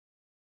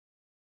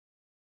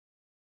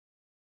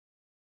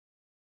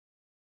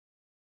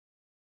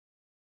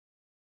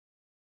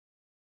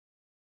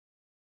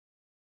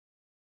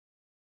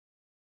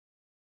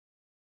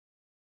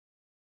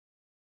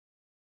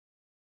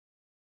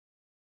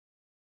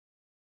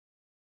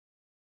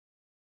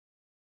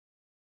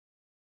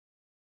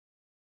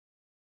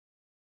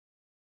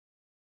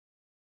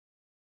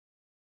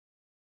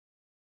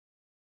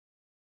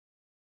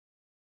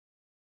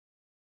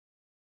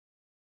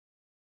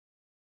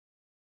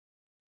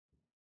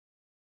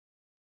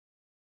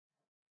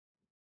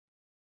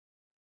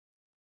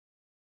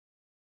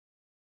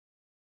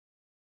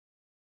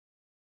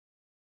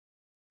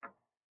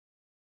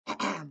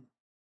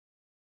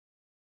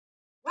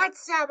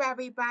What's up,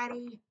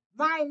 everybody?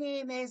 My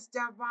name is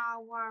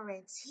Devon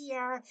Lawrence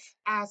here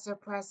as the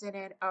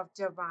president of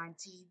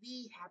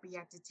DEVONTV, Happy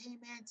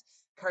Entertainment,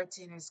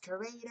 cartoonist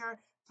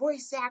curator,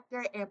 voice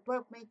actor, and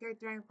bookmaker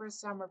during for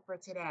summer for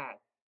today.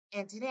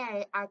 And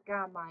today I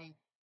got my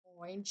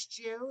orange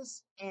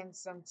juice and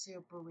some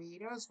two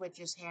burritos,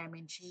 which is ham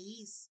and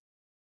cheese,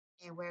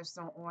 and with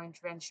some orange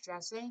ranch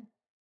dressing.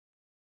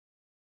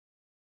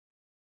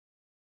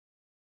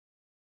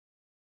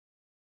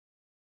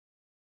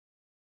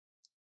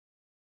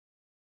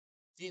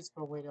 These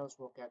burritos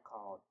will get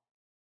cold,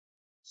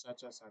 so I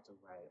just have to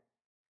wait.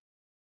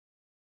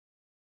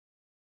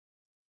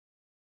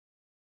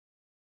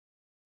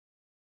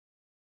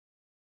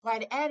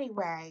 But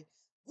anyway,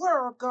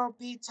 we're going to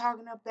be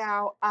talking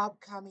about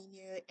upcoming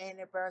new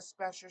Annabelle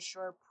special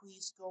short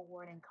preschool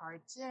warning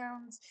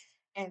cartoons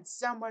and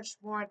so much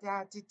more that I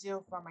have to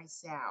do for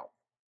myself.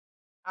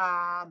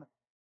 Um,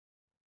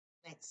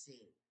 let's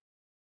see.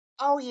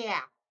 Oh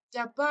yeah,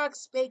 the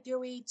Bugs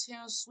Bakery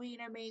Tune Sweet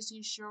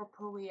Amazing Show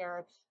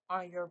premiered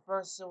on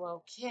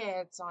Universal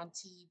Kids on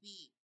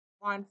TV.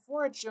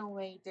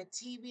 Unfortunately, the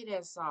TV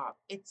is off.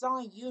 It's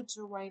on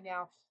YouTube right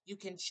now. You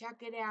can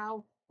check it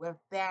out with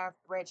Beth,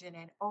 Bridget,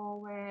 and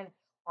Owen,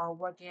 or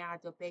working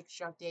at the Big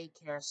Show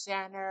Daycare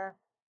Center.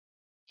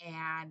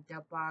 And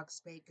the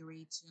Bugs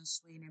Bakery Tune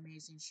Sweet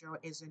Amazing Show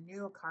is a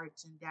new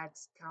cartoon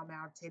that's come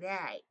out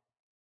today.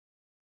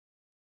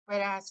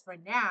 But as for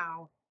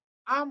now,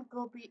 I'm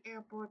going to be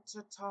able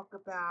to talk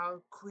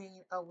about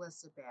Queen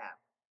Elizabeth.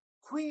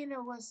 Queen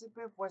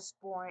Elizabeth was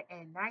born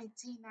in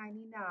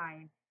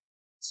 1999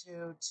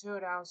 to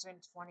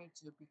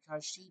 2022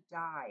 because she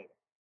died.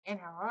 And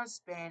her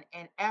husband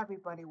and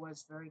everybody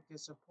was very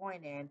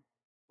disappointed,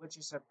 which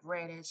is a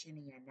British in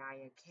the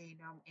United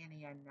Kingdom, and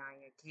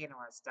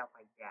stuff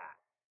like that.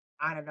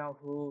 I don't know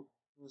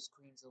who's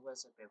Queen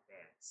Elizabeth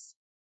is.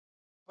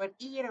 But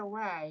either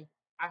way,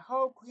 I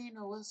hope Queen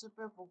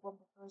Elizabeth will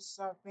remember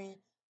something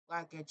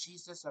like a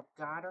Jesus of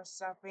God or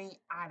something.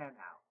 I don't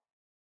know.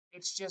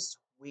 It's just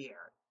weird.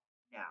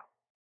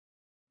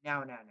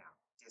 No, no.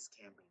 This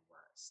can't be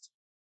worse.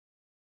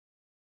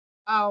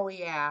 Oh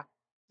yeah,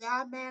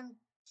 Batman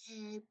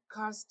Cape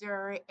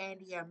Custer and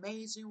the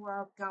Amazing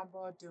World of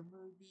Gumball the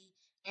movie,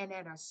 and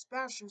then a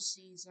special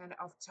season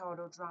of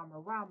Total Drama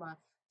Rama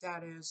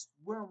that is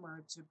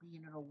rumored to be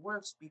in the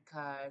works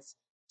because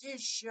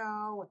this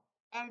show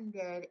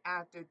ended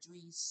after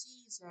 3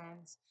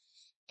 seasons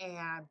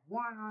and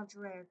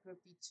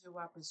 152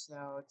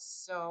 episodes.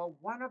 So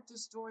one of the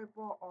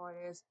storyboard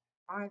artists,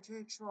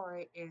 Andre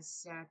Troy, is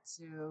set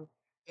to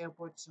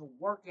able to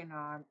working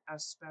on a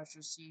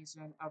special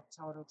season of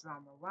Total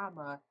Drama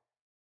Rama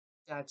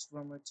that's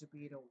rumored to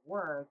be the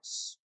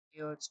works.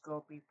 It's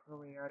going to be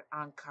premiered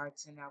on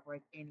Cartoon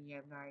Network in the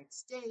United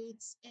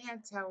States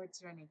and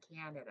Television in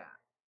Canada.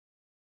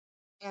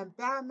 And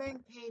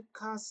Batman Cape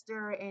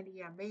Custer and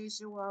the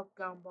Amazing World of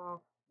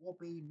Gumball will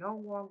be no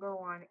longer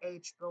on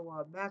HBO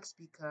or Max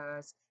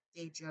because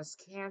they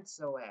just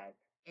cancel it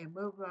and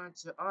move on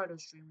to other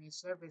streaming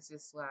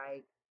services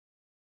like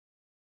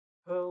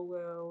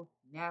Hulu,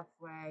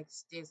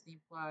 Netflix, Disney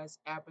Plus,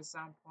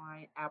 Amazon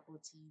Prime, Apple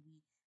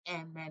TV,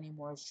 and many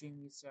more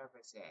streaming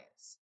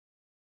services.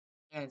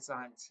 And it's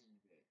on TV.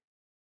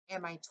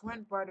 And my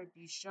twin brother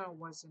DeShawn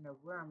was in the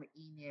room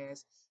eating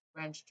his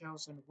French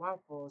toast and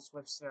waffles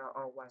with Sarah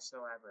or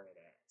whatsoever it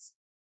is.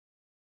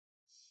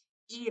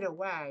 Either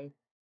way,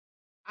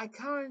 I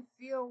kind of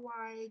feel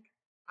like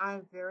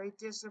I'm very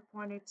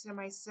disappointed to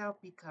myself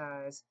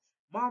because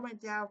mom and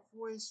dad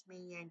forced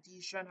me and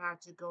DeShawn had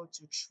to go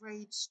to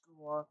trade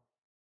school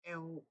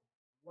and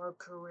what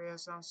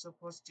careers I'm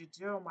supposed to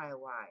do in my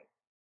life.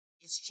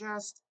 It's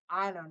just,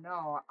 I don't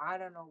know. I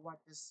don't know what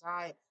the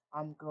side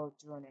I'm going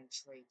doing in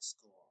trade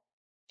school.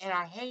 And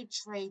I hate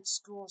trade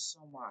school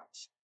so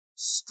much.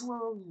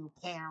 Screw you,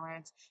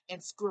 parents,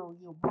 and screw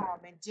you,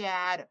 mom and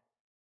dad.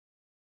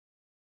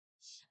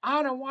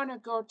 I don't want to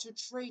go to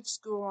trade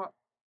school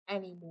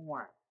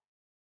anymore.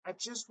 I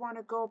just want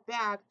to go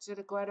back to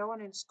the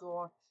Gladionin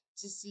school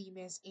to see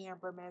Miss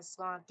Amber, Miss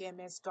Lunkin,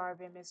 Miss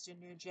Garvin, Mr.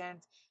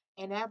 Nugent,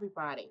 and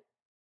everybody.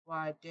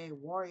 But they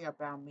worry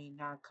about me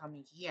not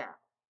coming here.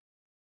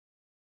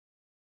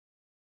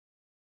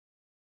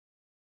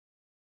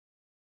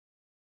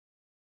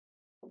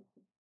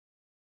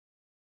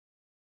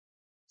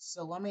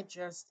 So let me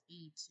just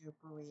eat two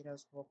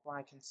burritos before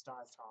I can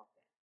start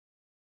talking.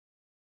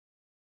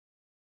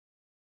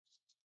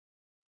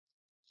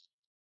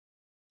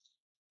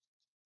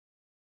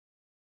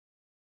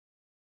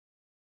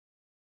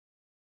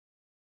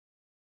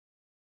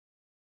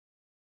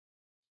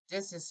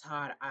 This is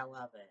hot. I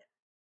love it.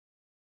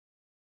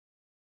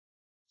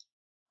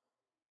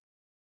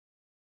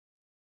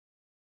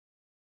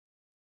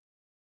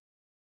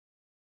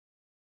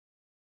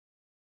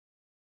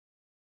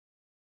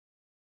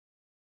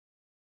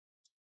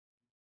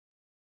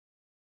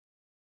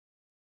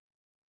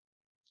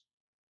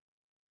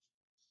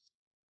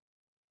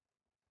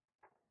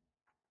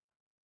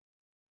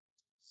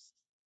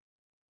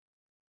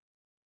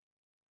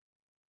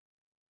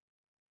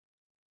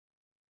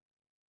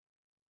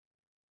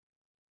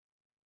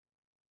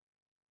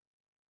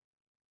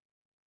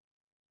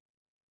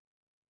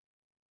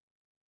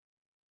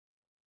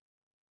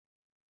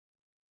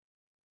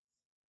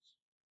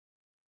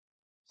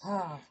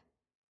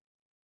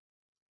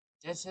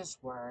 This is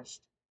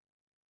worst.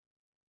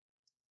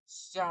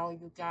 So,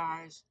 you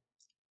guys,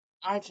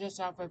 I just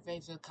have a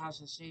basic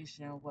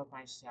conversation with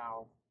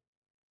myself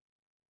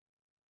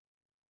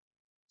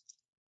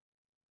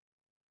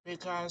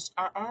because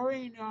I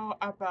already know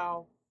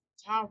about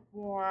top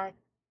four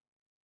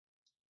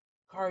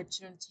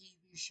cartoon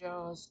TV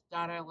shows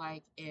that I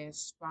like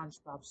is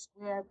SpongeBob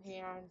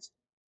SquarePants,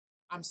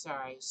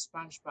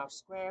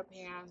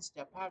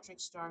 The Patrick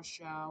Star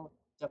Show,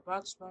 The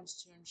Bugs Bunny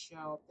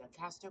Show, The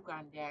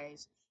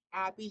Castigrandes,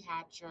 Abby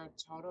Hatcher,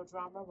 Total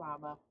Drama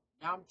Rama,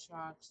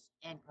 Nunchucks,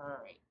 and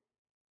Curry.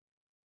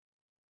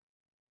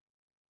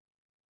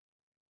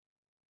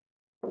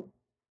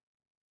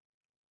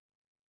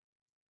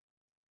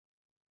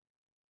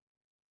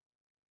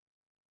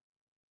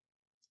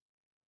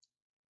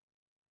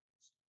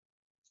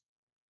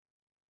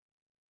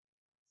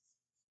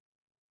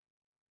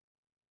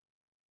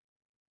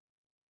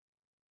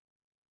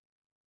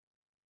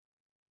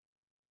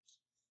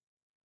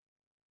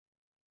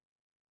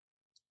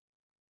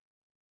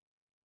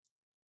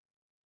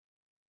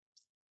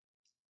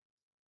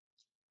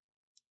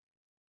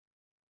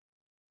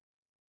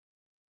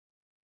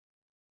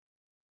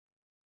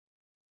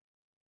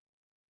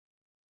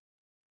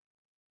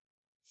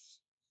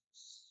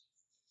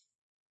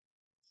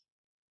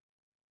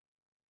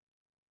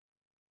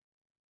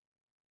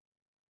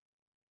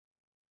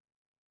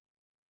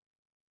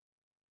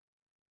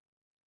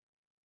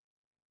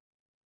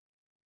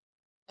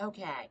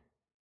 Okay,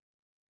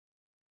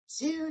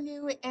 two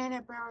new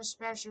Annabelle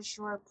special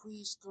short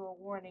preschool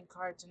warning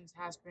cartoons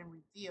has been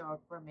revealed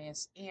for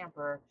Miss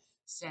Amber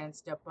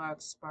since the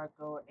Bugs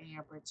Sparkle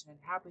Amberton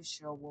Happy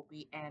Show will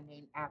be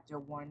ending after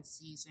one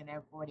season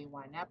and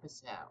 41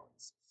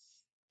 episodes.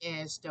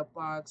 Is the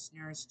Bugs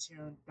Nurse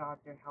Tune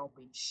Dr.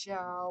 Helping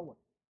Show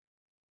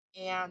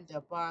and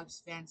the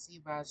Bugs Fancy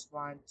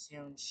Restaurant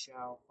Tune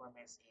Show for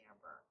Miss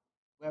Amber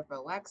with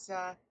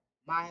Alexa,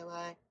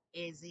 Mila,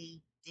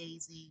 Izzy,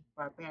 Daisy,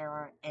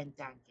 Barbara, and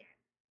Duncan.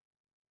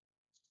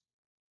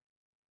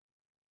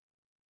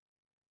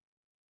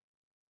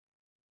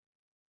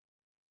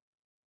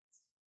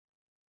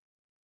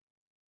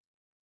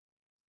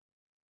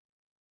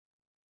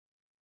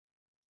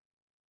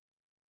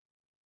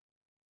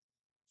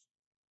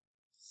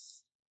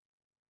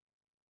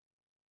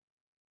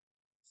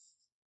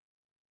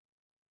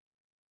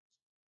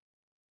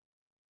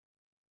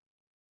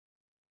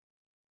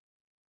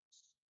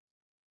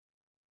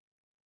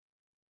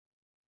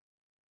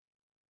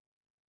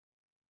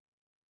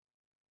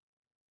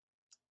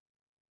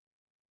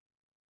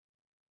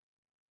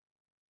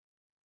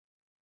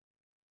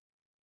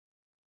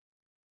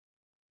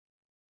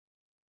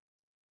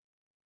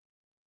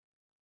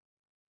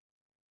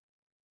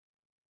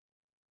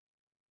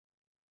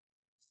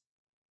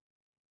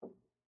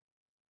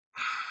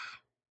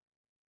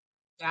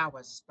 That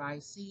was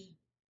spicy,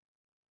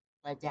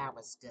 but that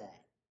was good.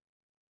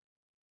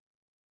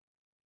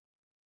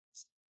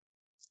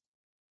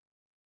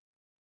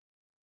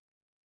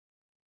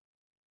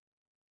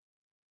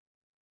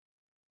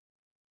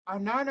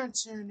 Another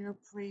two new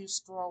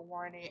preschool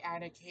warning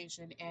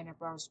education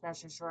Annabelle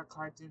special short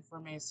cartoon for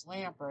Miss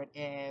Lambert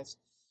is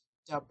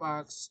the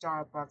Bugs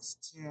Starbucks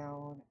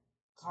Tune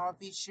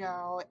Coffee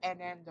Show and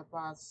then the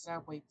Bugs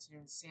Subway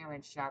Tune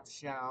Sandwich Shop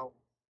Show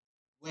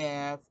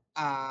with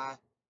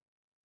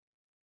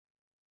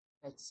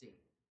let's see,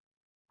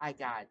 I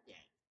got it.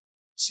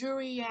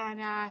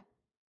 Juliana,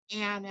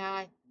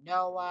 Anna,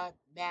 Noah,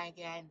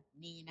 Megan,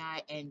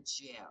 Nina, and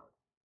Jill.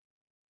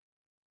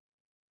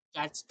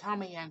 That's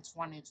coming in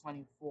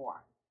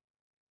 2024.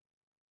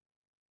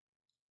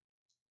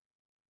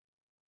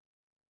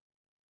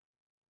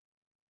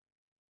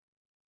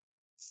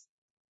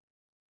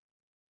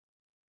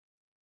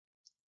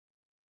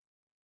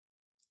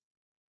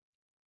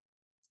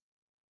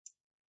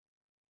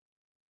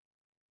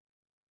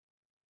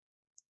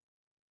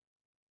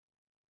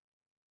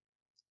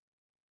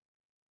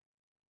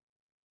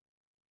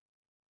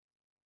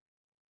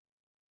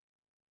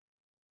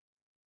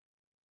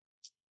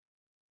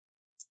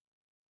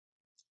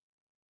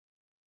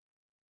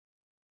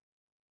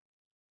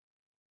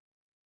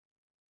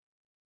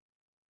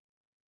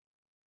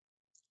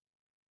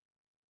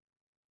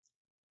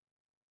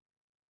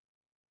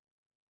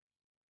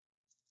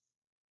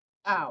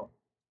 Oh,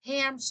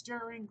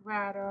 Hamster and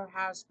Gretel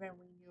has been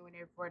renewing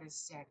it for the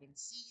second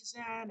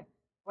season,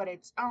 but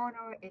its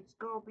owner, it's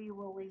going to be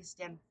released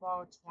in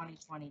fall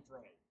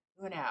 2023.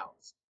 Who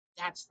knows?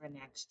 That's for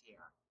next year.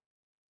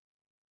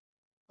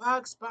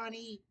 Bugs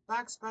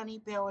Bunny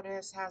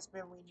Builders has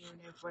been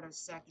renewing it for the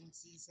second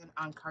season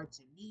on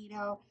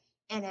Cartoonito.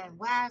 And then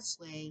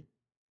lastly,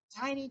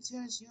 Tiny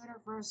Toons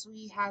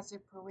University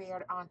hasn't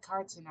premiered on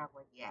Cartoon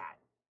Network yet.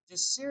 The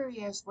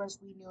series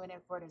was renewing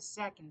it for the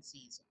second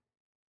season,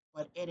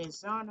 but it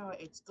is on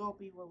it's going to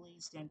be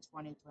released in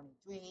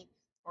 2023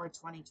 or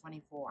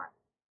 2024.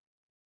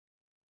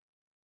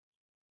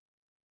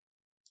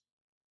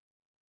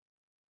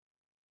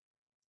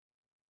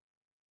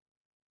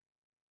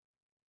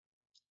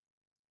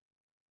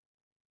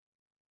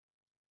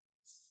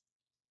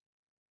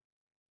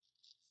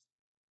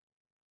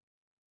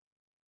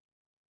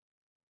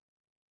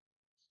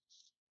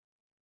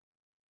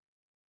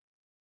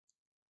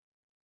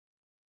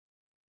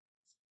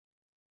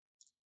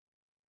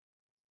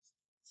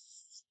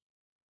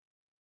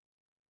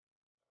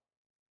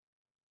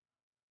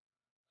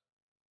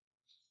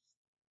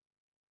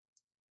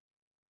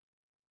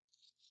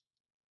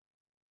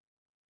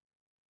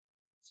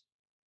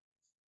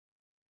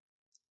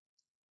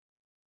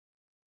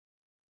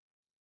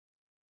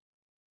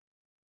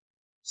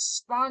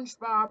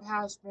 SpongeBob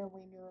has been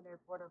renewed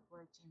for the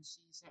 14th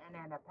season, and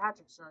then the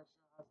Patrick Star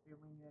Show has been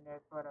renewed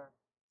for the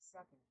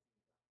second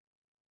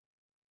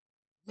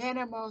season.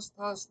 Minimal's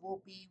Post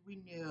will be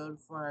renewed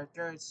for a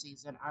third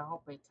season. I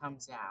hope it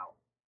comes out.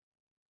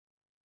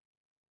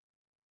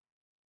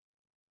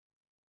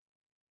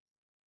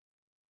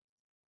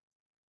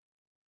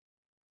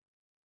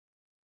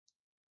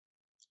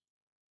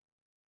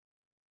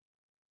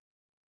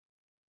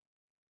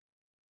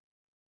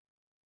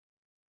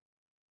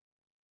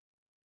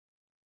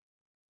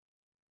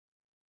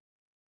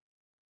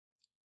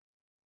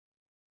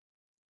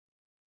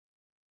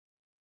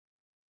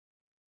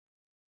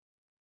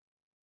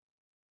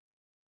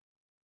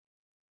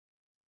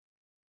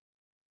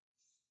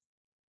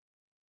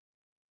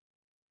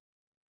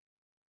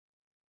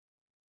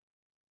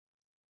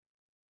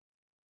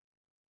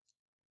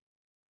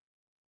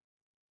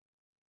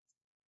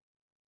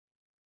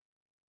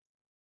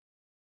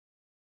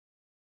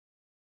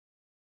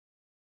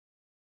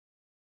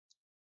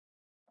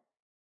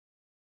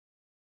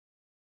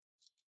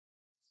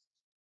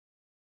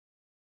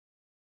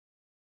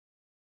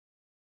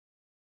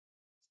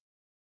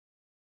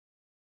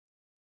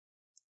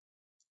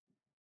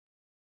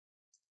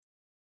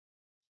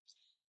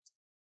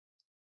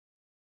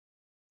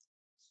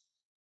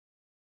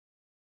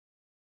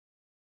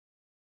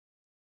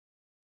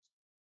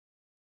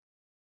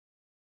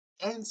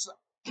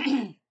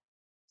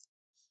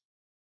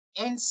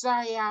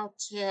 Inside Out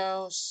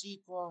 2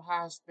 sequel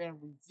has been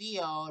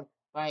revealed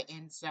by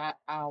Inside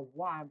Out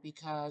 1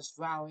 because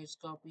Riley's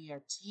gonna be a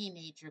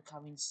teenager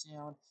coming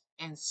soon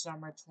in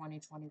summer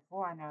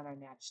 2024, not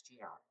next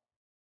year.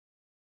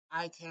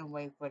 I can't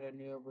wait for the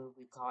new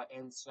movie called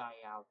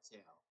Inside Out 2.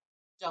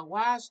 The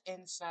last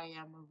Inside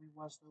Out movie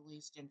was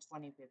released in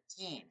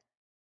 2015.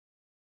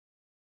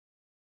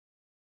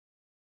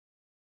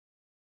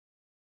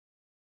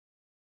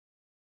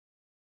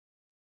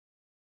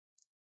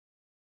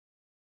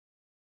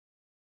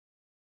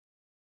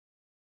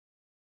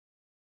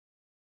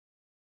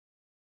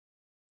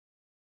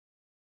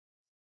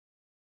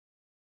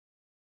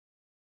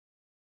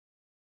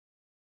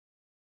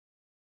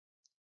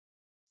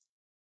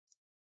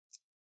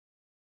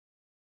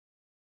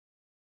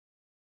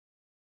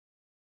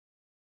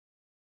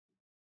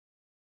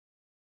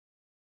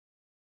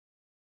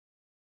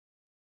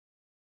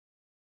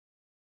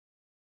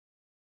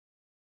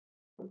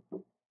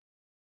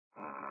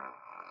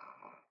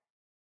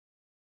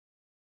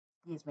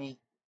 Excuse me.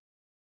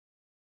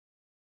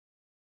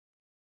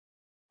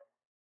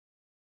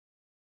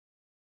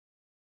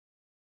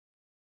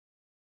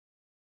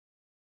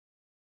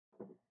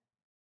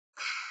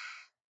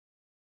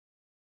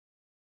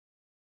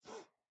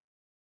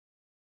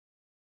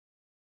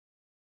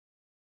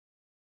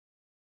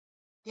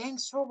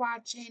 Thanks for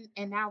watching,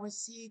 and I will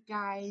see you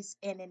guys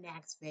in the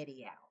next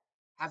video.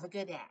 Have a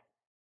good day.